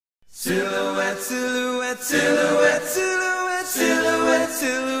Silhouette, silhouette, silhouette, silhouette, silhouette,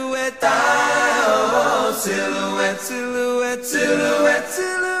 silhouette, oh, silhouette, silhouette, silhouette,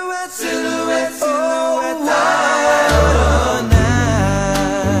 silhouette, silhouette, silhouette, oh, night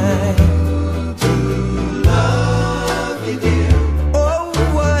to love you, dear. Oh,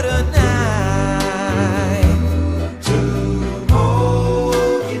 what a night to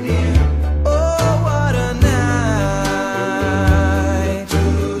hold you near. Oh, what a night to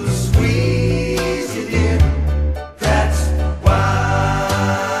squeeze you, dear. That's why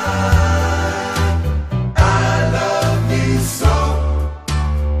I love you so.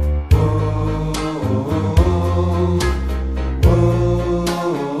 Oh, oh, oh,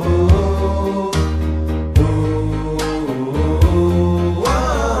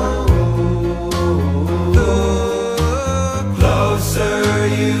 the closer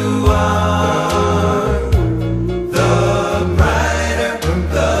you are, the brighter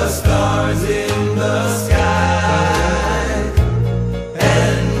the stars in the sky.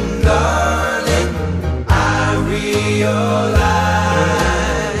 And darling, I realize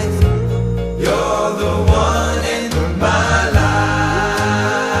you're the one in my life.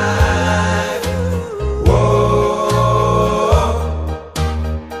 Whoa.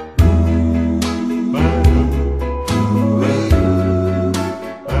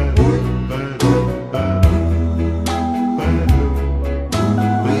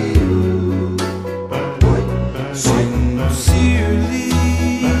 Sincerely,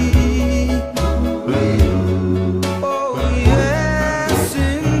 oh yes,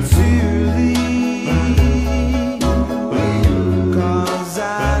 sincerely, 'cause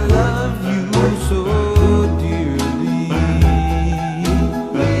I love you so dearly.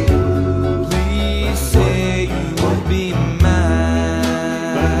 Please say you'll be mine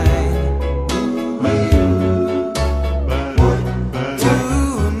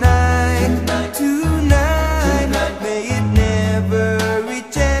tonight, tonight. May it never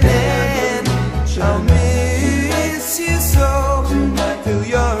reach an end. I'll miss you so till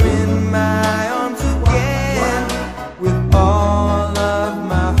you're in my arms again. With all of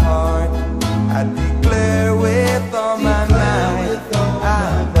my heart, I declare with all my might, I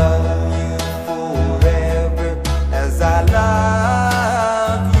love you forever as I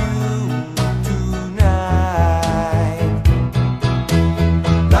love you tonight.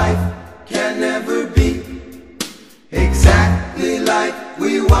 Life can never be exactly like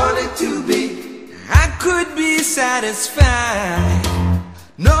we want it to be. I could be satisfied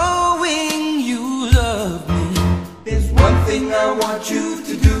knowing you love me. There's one thing I want you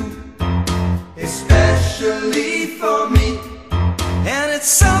to do, especially for me, and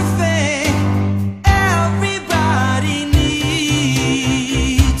it's something everybody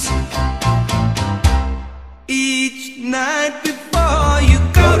needs. Each night before you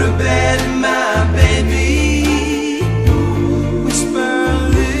go to bed, my baby, whisper a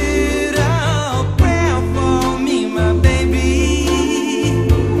little prayer for me, my baby,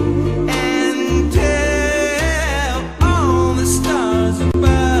 and tell all the stars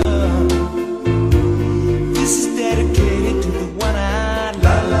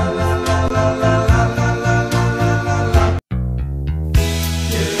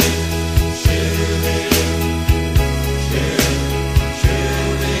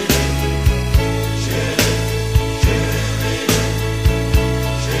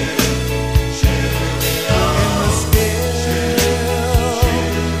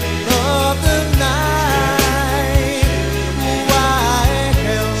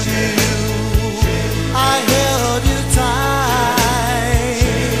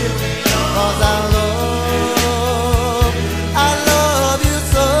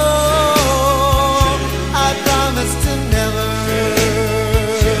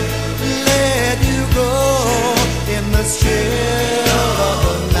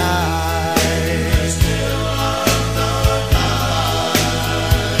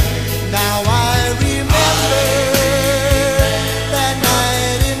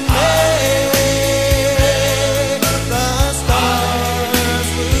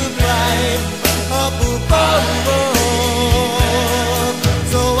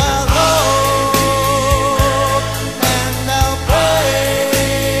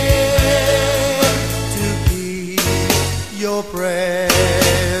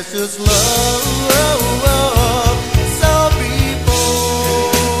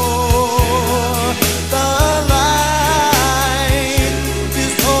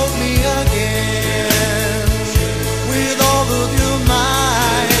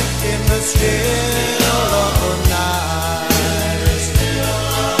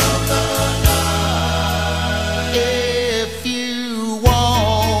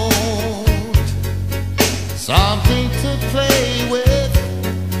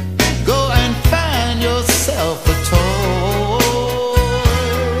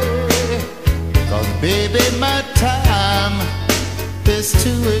is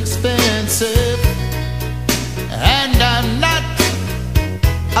too expensive, and I'm not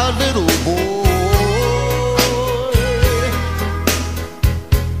a little boy.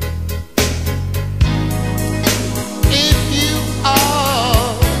 If you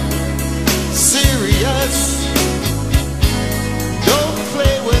are serious, don't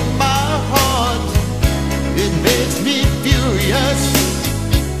play with my heart. It makes me furious.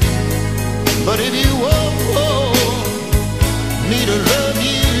 But if you want me to love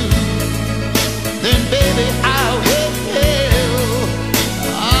you, then baby I will.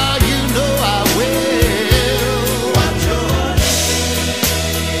 Ah, you know I will. What's your name?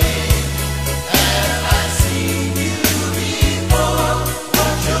 Have I seen you before?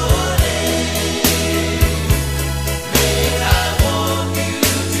 What's your name? May I walk you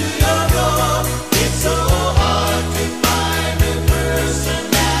to your door? It's so hard to find a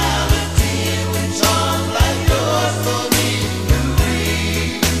personality with charms like yours for me.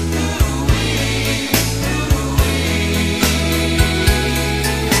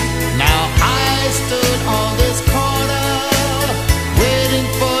 Now I stood on this corner waiting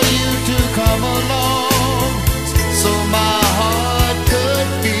for you to come along, so my heart could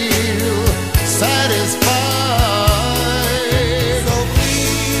feel satisfied. So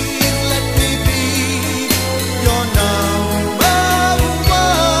please let me be your number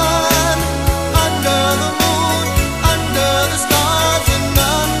one. Under the moon, under the stars, and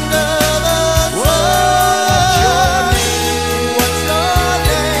under the sun. What's your name? What's your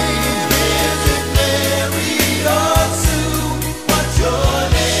name? Is it Mary or Sue? What's your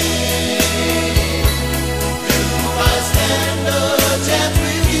name? Do I stand a chance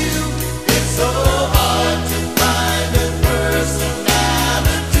with you? It's so hard to find a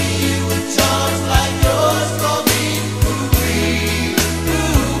personality with charms like yours for me. Ooh-wee,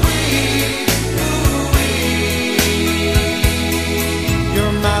 ooh-wee, ooh-wee.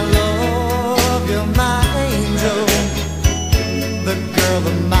 You're my love, you're my angel, the girl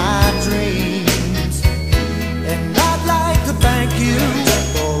of my dreams. And I'd like to thank you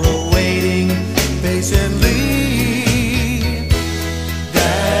for waiting patiently.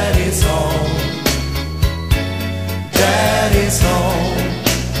 Daddy's home, Daddy's home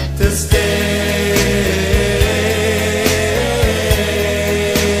to stay.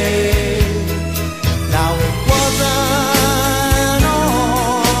 Now it wasn't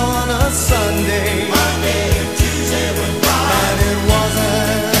on a Sunday, Monday and Tuesday went by, and it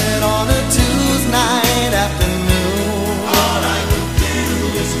wasn't on a Tuesday night afternoon. All I could do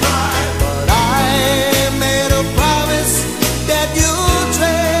was cry, but I made a promise that you'll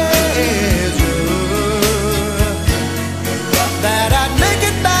treasure, that I'd make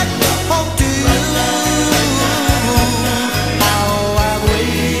it back home to you. Now I've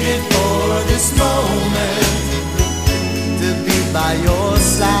waited for this moment to be by your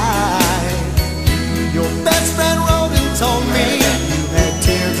side. Your best friend wrote and told me you had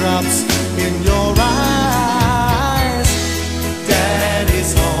teardrops in your eyes.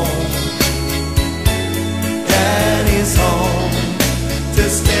 Daddy's home, Daddy's home to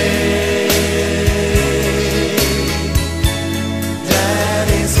stay.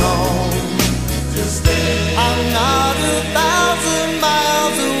 Daddy's home to stay. I'm not 1,000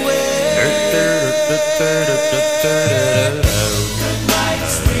 miles away.